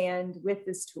we stand with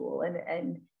this tool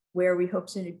and where we hope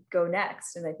to go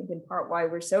next, and I think in part why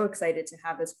we're so excited to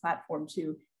have this platform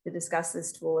to discuss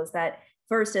this tool is that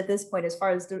first at this point, as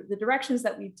far as the direction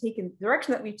that we've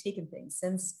taken things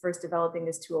since first developing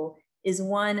this tool is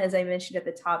one, as I mentioned at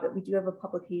the top, that we do have a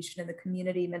publication in the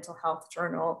Community Mental Health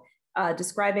Journal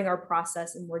describing our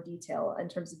process in more detail in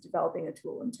terms of developing a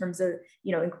tool, in terms of,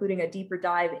 including a deeper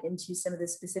dive into some of the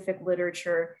specific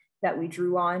literature that we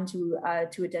drew on to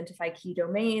identify key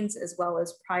domains, as well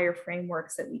as prior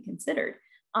frameworks that we considered.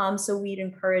 So we'd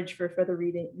encourage for further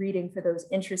reading for those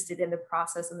interested in the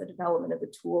process and the development of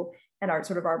the tool and our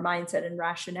mindset and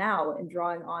rationale in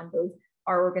drawing on both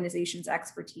our organization's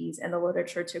expertise and the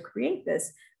literature to create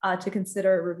this, to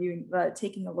consider reviewing,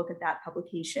 taking a look at that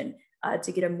publication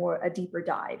to get a deeper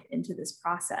dive into this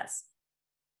process.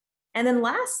 And then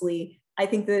lastly, I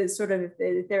think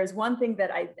if there's one thing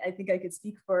that I think I could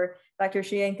speak for Dr.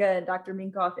 Shienka and Dr.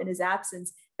 Minkoff in his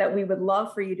absence that we would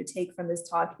love for you to take from this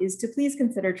talk is to please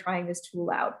consider trying this tool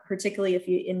out,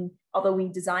 particularly although we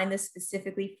designed this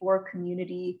specifically for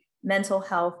community mental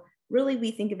health. Really,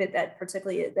 we think of it that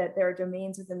there are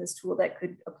domains within this tool that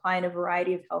could apply in a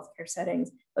variety of healthcare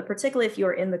settings, but particularly if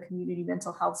you're in the community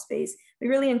mental health space, we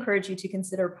really encourage you to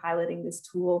consider piloting this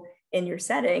tool in your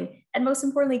setting, and most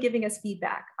importantly, giving us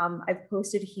feedback. I've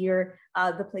posted here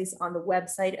the place on the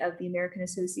website of the American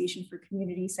Association for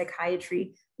Community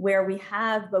Psychiatry, where we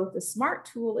have both the SMART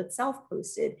tool itself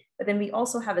posted, but then we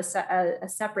also have a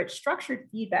separate structured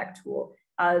feedback tool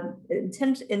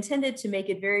intended to make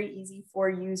it very easy for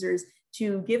users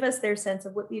to give us their sense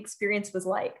of what the experience was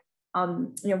like.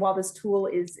 While this tool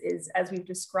is, as we've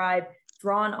described,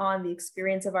 drawn on the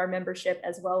experience of our membership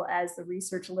as well as the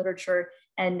research literature,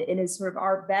 and it is sort of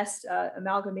our best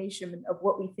amalgamation of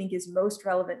what we think is most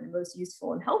relevant and most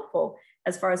useful and helpful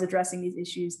as far as addressing these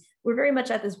issues. We're very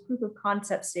much at this proof of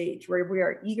concept stage where we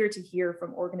are eager to hear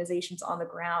from organizations on the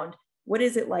ground. What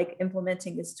is it like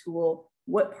implementing this tool?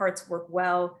 What parts work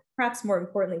well? Perhaps more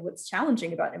importantly, what's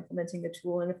challenging about implementing the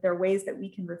tool, and if there are ways that we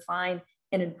can refine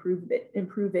and improve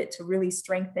it to really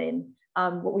strengthen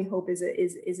what we hope is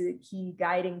a key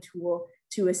guiding tool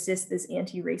to assist this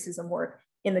anti-racism work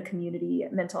in the community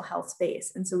mental health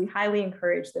space. And so we highly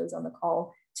encourage those on the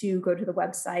call to go to the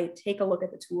website, take a look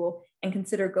at the tool, and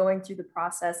consider going through the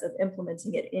process of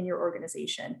implementing it in your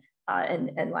organization.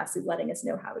 And lastly, letting us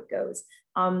know how it goes.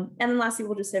 And then lastly,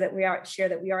 we'll just say that we are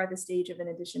at the stage of, in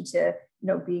addition to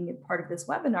being a part of this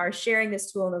webinar, sharing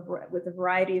this tool with a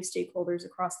variety of stakeholders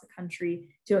across the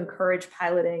country to encourage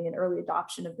piloting and early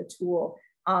adoption of the tool.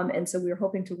 And so we're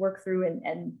hoping to work through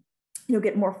and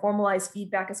get more formalized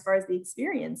feedback as far as the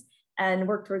experience and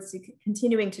work towards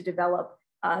continuing to develop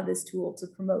this tool to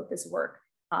promote this work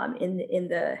in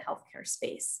the healthcare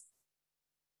space.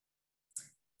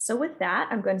 So with that,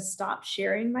 I'm going to stop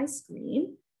sharing my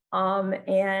screen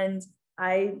and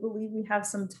I believe we have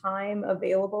some time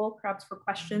available, perhaps for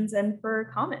questions and for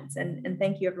comments. And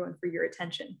thank you everyone for your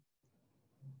attention.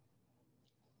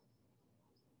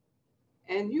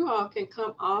 And you all can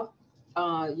come off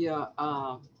your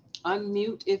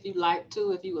unmute if you like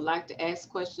to, if you would like to ask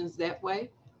questions that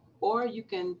way, or you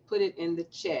can put it in the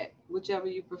chat, whichever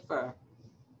you prefer.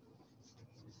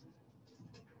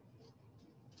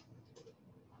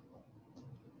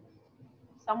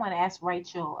 Someone asked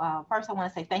Rachel, first I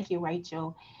want to say thank you,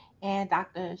 Rachel and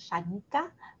Dr. Shanika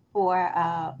for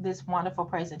this wonderful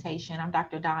presentation. I'm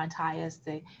Dr. Don Tyus,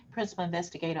 the Principal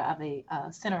Investigator of the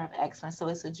Center of Excellence. So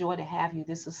it's a joy to have you.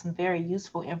 This is some very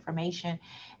useful information.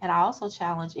 And I also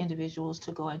challenge individuals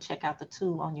to go and check out the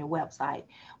tool on your website.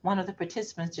 One of the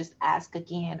participants just asked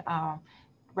again,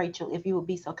 Rachel, if you would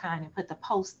be so kind and put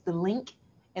the link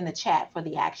in the chat for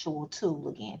the actual tool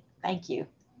again. Thank you.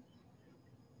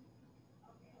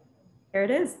 There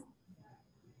it is.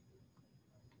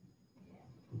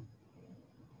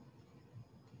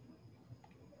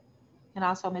 And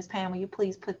also, Ms. Pam, will you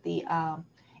please put the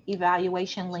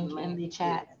evaluation link in the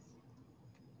chat?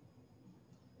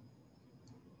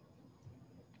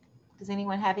 Does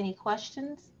anyone have any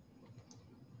questions,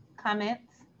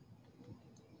 comments?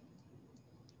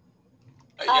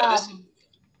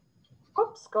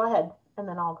 Oops, go ahead, and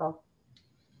then I'll go.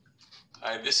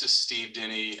 Hi, this is Steve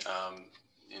Denny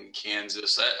in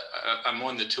Kansas. I'm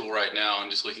on the tool right now. I'm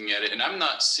just looking at it, and I'm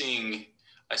not seeing,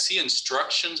 I see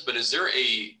instructions, but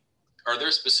are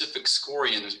there specific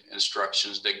scoring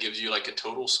instructions that gives you like a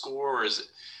total score, or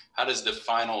how does the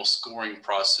final scoring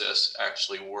process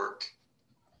actually work?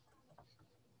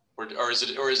 Or is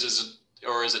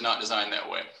it not designed that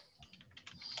way?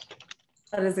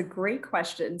 That is a great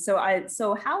question. So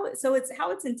how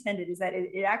it's intended is that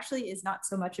it actually is not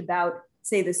so much about,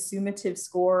 say, the summative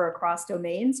score across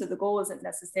domains. So the goal isn't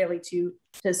necessarily to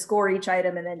score each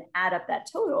item and then add up that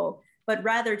total, but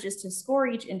rather just to score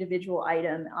each individual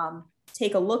item,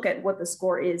 take a look at what the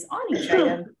score is on each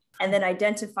item, and then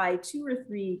identify 2 or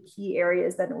 3 key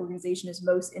areas that an organization is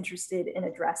most interested in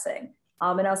addressing.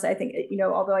 And also, I think,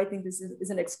 although I think this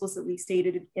isn't explicitly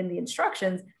stated in the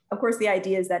instructions, of course, the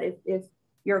idea is that if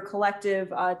your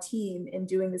collective team in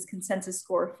doing this consensus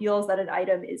score feels that an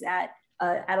item is at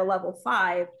a level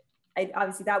 5,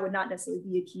 obviously that would not necessarily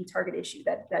be a key target issue,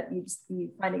 that you'd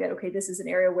be finding out, okay, this is an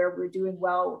area where we're doing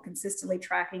well, we're consistently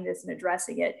tracking this and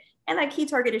addressing it. And that key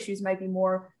target issues might be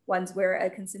more ones where a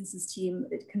consensus team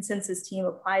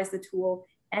applies the tool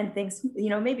and thinks,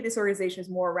 maybe this organization is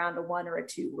more around a 1 or a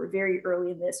 2. We're very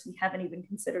early in this. We haven't even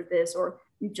considered this, or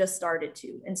we've just started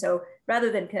to. And so rather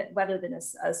than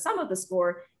a sum of the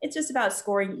score, it's just about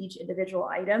scoring each individual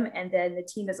item, and then the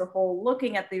team as a whole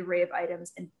looking at the array of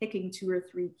items and picking 2 or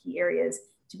 3 key areas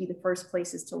to be the first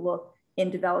places to look in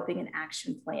developing an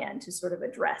action plan to sort of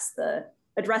address the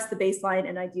baseline,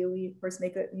 and ideally, of course,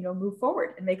 move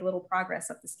forward and make a little progress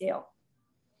up the scale.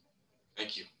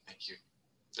 Thank you.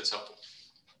 That's helpful.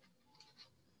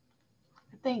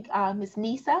 I think Ms.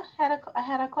 Nisa had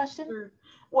a question. Sure.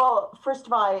 Well, first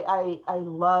of all, I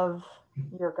love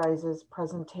your guys'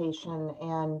 presentation,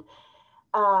 and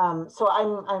so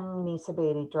I'm Nisa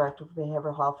Beatty, Director of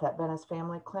Behavioral Health at Venice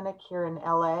Family Clinic here in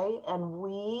LA, and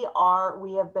we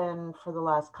have been for the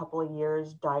last couple of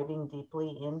years diving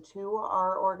deeply into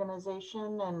our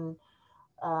organization and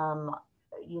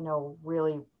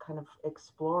really kind of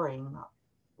exploring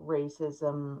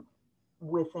racism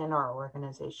within our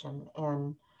organization.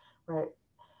 And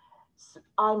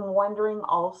I'm wondering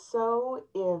also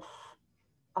if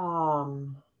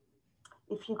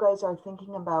you guys are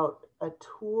thinking about a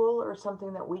tool or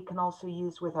something that we can also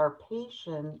use with our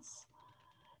patients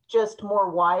just more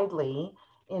widely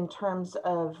in terms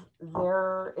of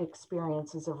their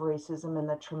experiences of racism and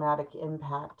the traumatic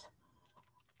impact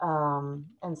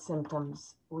and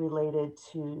symptoms related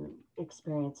to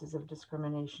experiences of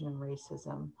discrimination and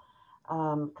racism.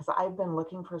 Because I've been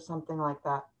looking for something like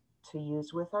that to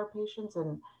use with our patients,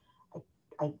 and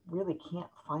I really can't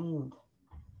find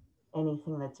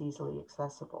anything that's easily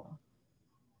accessible.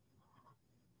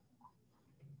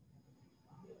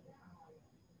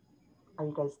 Are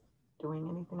you guys doing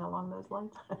anything along those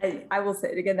lines? I will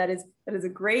say again, that is a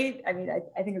great, I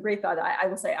think a great thought. I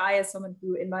will say, I, as someone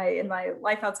who in my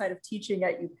life outside of teaching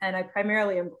at UPenn, I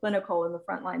primarily am clinical in the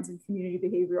front lines in community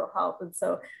behavioral health. And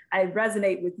so I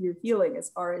resonate with your feeling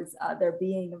as far as there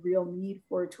being a real need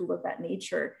for a tool of that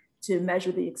nature to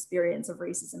measure the experience of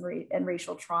racism and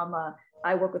racial trauma.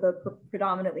 I work with a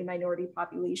predominantly minority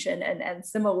population, and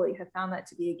similarly have found that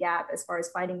to be a gap as far as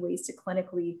finding ways to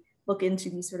clinically look into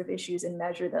these sort of issues and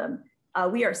measure them.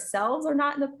 We ourselves are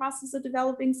not in the process of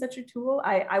developing such a tool.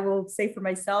 I will say for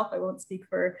myself, I won't speak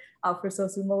for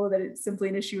Sosumolo, that it's simply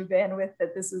an issue of bandwidth,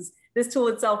 that this tool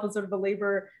itself is sort of a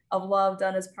labor of love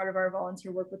done as part of our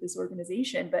volunteer work with this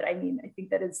organization. But I mean, I think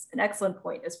that is an excellent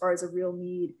point as far as a real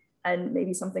need, and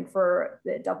maybe something for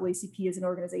the AACP as an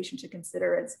organization to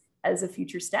consider as a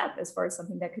future step, as far as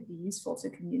something that could be useful to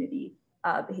community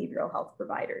behavioral health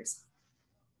providers.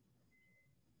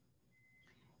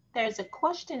 There's a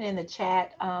question in the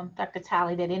chat, Dr.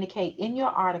 Talley, that indicate in your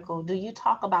article, do you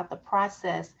talk about the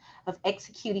process of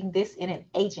executing this in an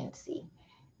agency?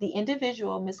 The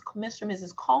individual, Mr. and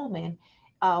Mrs. Coleman,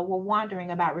 were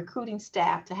wondering about recruiting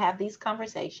staff to have these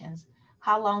conversations,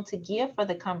 how long to give for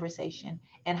the conversation,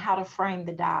 and how to frame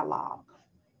the dialogue.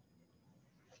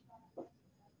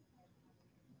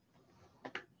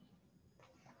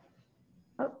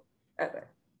 Oh, okay.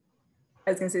 I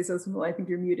was going to say, so Simula, I think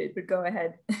you're muted, but go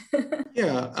ahead.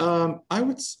 Yeah, I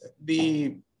would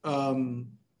be from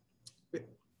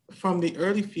the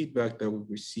early feedback that we've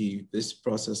received, this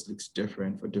process looks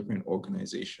different for different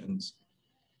organizations,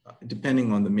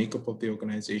 depending on the makeup of the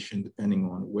organization, depending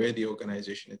on where the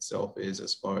organization itself is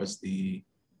as far as the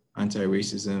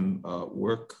anti-racism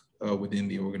work within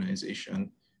the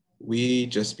organization. We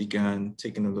just began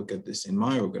taking a look at this in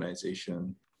my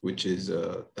organization, which is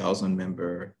a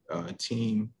 1,000-member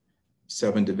team,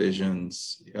 7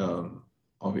 divisions,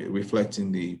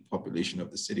 reflecting the population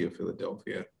of the city of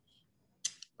Philadelphia.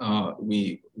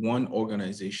 One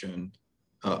organization,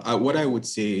 what I would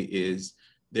say is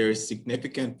there is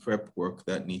significant prep work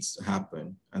that needs to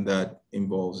happen, and that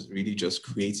involves really just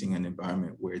creating an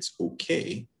environment where it's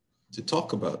okay to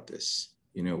talk about this,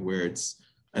 you know, where it's,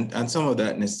 and some of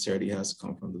that necessarily has to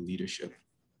come from the leadership.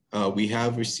 We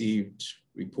have received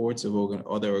reports of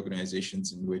other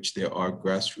organizations in which there are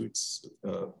grassroots,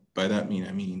 by that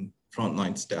I mean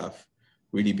frontline staff,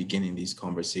 really beginning these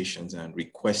conversations and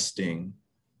requesting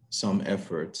some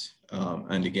effort.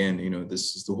 And again, you know,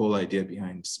 this is the whole idea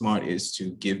behind SMART, is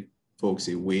to give folks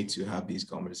a way to have these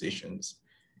conversations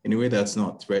in a way that's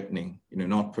not threatening, you know,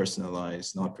 not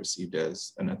personalized, not perceived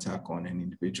as an attack on an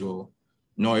individual,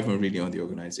 nor even really on the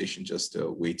organization, just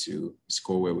a way to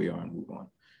score where we are and move on.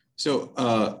 So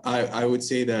I would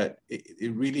say that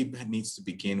it really needs to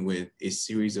begin with a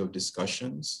series of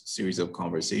discussions, series of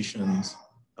conversations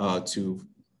to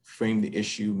frame the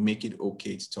issue, make it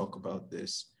okay to talk about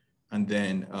this. And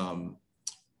then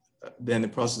the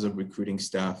process of recruiting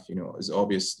staff, you know, is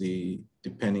obviously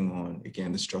depending on,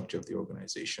 again, the structure of the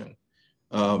organization.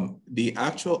 The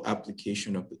actual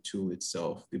application of the tool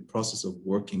itself, the process of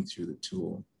working through the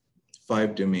tool,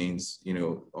 5 domains, you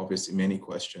know, obviously many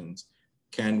questions,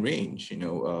 can range. You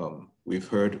know, we've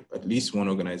heard at least one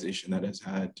organization that has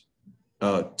had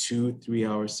 2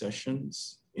 3-hour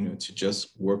sessions, you know, to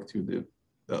just work through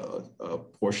the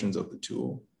portions of the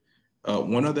tool.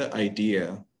 One other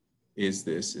idea is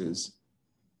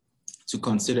to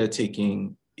consider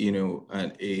taking, you know,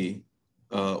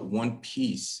 one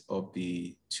piece of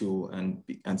the tool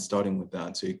and starting with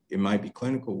that. So it might be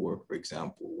clinical work, for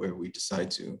example, where we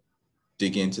decide to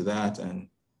dig into that and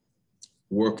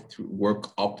work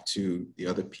up to the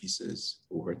other pieces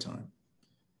over time.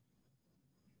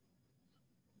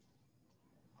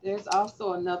 There's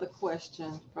also another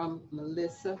question from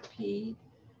Melissa P.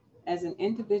 As an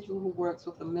individual who works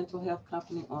with a mental health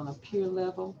company on a peer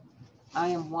level, I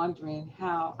am wondering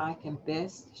how I can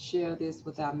best share this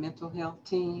with our mental health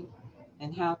team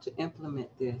and how to implement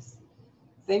this.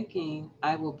 Thinking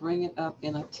I will bring it up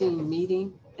in a team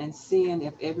meeting and seeing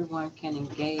if everyone can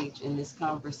engage in this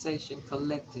conversation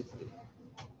collectively.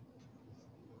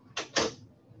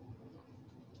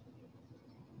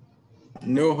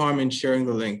 No harm in sharing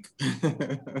the link.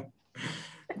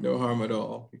 No harm at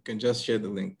all. You can just share the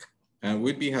link, and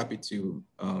we'd be happy to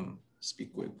speak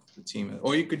with the team.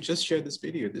 Or you could just share this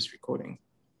video, this recording,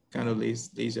 kind of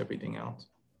lays everything out.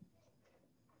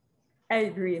 I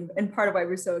agree. And part of why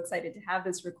we're so excited to have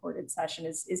this recorded session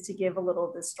is to give a little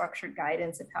of the structured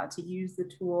guidance of how to use the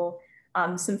tool,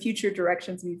 some future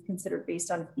directions we've considered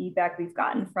based on feedback we've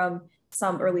gotten from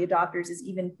some early adopters, is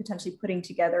even potentially putting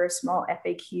together a small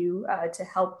FAQ to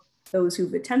help those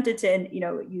who've attempted to, you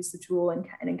know, use the tool and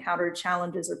encounter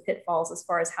challenges or pitfalls as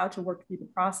far as how to work through the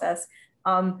process.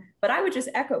 But I would just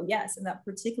echo, yes, and that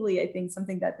particularly, I think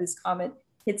something that this comment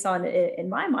hits on in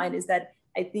my mind is that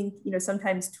I think, you know,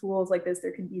 sometimes tools like this,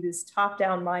 there can be this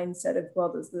top-down mindset of,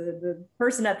 well, does the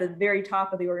person at the very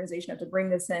top of the organization have to bring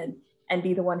this in and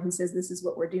be the one who says, this is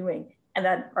what we're doing. And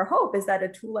that our hope is that a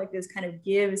tool like this kind of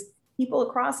gives people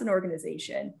across an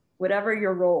organization, whatever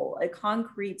your role, a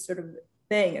concrete sort of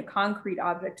thing, a concrete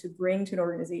object to bring to an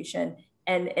organization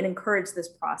and encourage this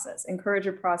process, encourage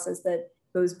a process that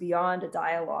goes beyond a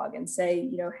dialogue and say,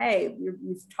 you know, hey,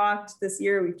 we've talked this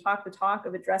year, we've talked the talk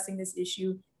of addressing this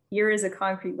issue. Here is a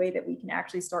concrete way that we can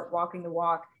actually start walking the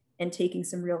walk and taking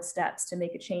some real steps to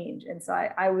make a change. And so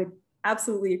I would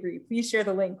absolutely agree. Please share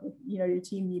the link with, you know, your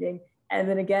team meeting. And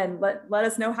then again, let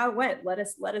us know how it went. Let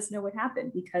us know what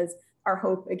happened, because our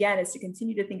hope, again, is to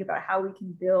continue to think about how we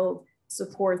can build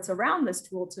supports around this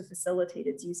tool to facilitate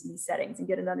its use in these settings and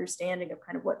get an understanding of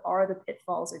kind of what are the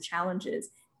pitfalls or challenges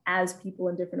as people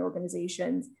in different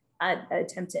organizations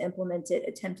attempt to implement it,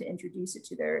 attempt to introduce it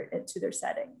to their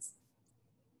settings.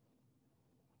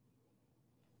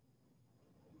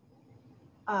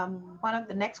 One of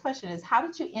the next question is, how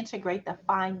did you integrate the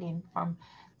finding from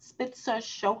Spitzer,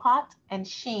 Shohat, and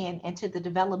Shin into the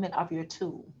development of your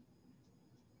tool?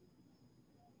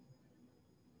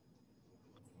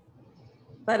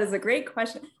 That is a great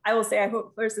question. I will say, I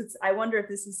hope first, I wonder if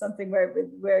this is something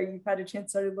where you've had a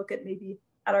chance to look at maybe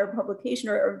at our publication,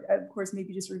 or of course,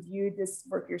 maybe just reviewed this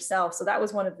work yourself. So that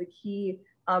was one of the key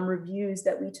reviews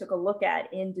that we took a look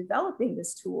at in developing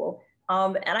this tool.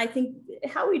 And I think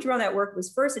how we drew on that work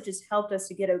was, first, it just helped us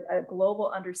to get a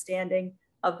global understanding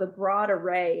of the broad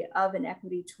array of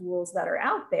inequity tools that are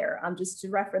out there. Just to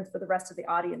reference for the rest of the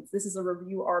audience, this is a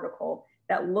review article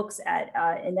that looks at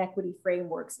inequity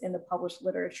frameworks in the published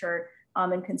literature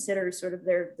and considers sort of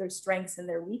their strengths and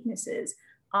their weaknesses.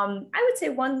 I would say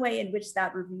one way in which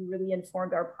that review really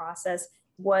informed our process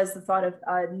was the thought of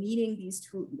needing these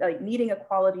tools, like needing a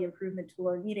quality improvement tool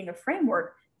or needing a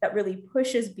framework that really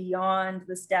pushes beyond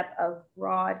the step of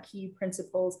broad key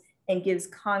principles and gives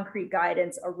concrete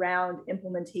guidance around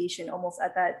implementation, almost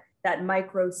at that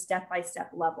micro step-by-step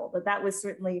level. But that was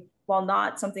certainly, while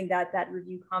not something that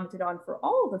review commented on for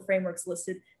all of the frameworks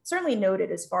listed, certainly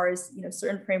noted as far as, you know,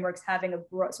 certain frameworks having a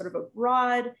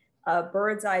broad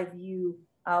bird's eye view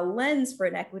lens for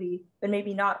inequity, but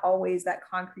maybe not always that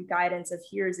concrete guidance of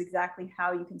here's exactly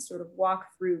how you can sort of walk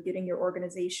through getting your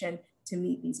organization to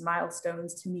meet these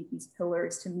milestones, to meet these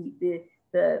pillars, to meet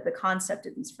the concept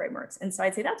of these frameworks. And so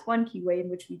I'd say that's one key way in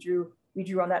which we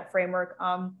drew on that framework.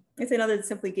 I'd say another that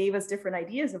simply gave us different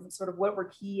ideas of sort of what were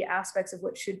key aspects of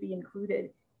what should be included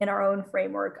in our own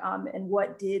framework, and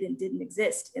what did and didn't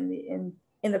exist in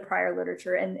the prior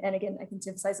literature. And again, I can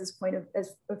emphasize this point of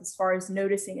as far as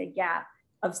noticing a gap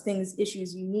of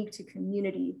issues unique to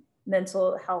community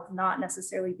mental health not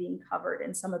necessarily being covered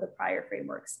in some of the prior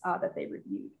frameworks that they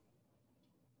reviewed.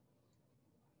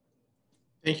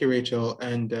 Thank you, Rachel.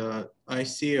 And I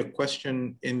see a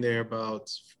question in there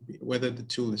about whether the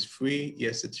tool is free.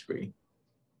 Yes, it's free.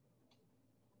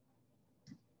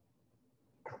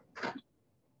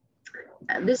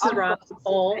 This is Rob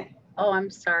Cole. Oh,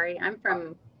 I'm sorry. I'm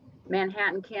from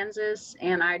Manhattan, Kansas.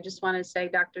 And I just want to say,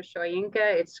 Dr. Shoyinka,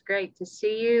 it's great to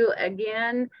see you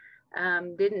again.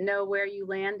 Didn't know where you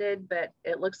landed, but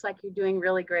it looks like you're doing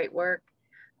really great work.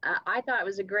 I thought it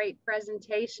was a great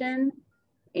presentation.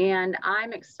 And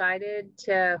I'm excited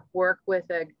to work with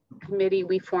a committee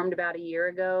we formed about a year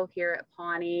ago here at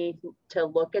Pawnee to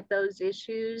look at those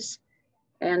issues.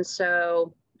 And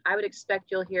so I would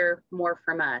expect you'll hear more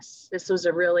from us. This was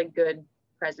a really good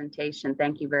presentation.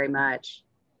 Thank you very much.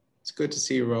 It's good to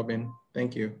see you, Robin.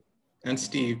 Thank you. And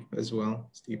Steve as well,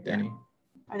 Steve Denny.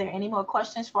 Are there any more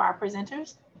questions for our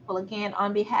presenters? Well, again,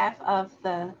 on behalf of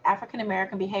the African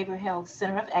American Behavioral Health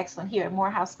Center of Excellence here at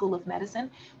Morehouse School of Medicine,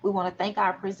 we want to thank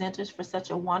our presenters for such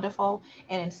a wonderful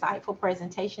and insightful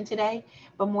presentation today.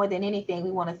 But more than anything, we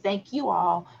want to thank you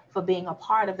all for being a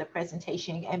part of the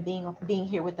presentation and being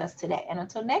here with us today. And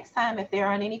until next time, if there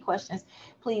aren't any questions,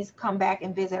 please come back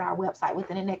and visit our website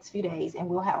within the next few days, and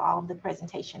we'll have all of the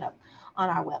presentation up on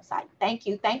our website. Thank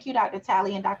you. Thank you, Dr.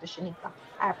 Talley and Dr. Shanika.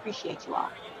 I appreciate you all.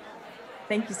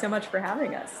 Thank you so much for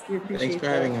having us. We appreciate Thanks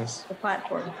for having us. The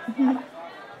platform.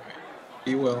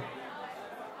 Be well.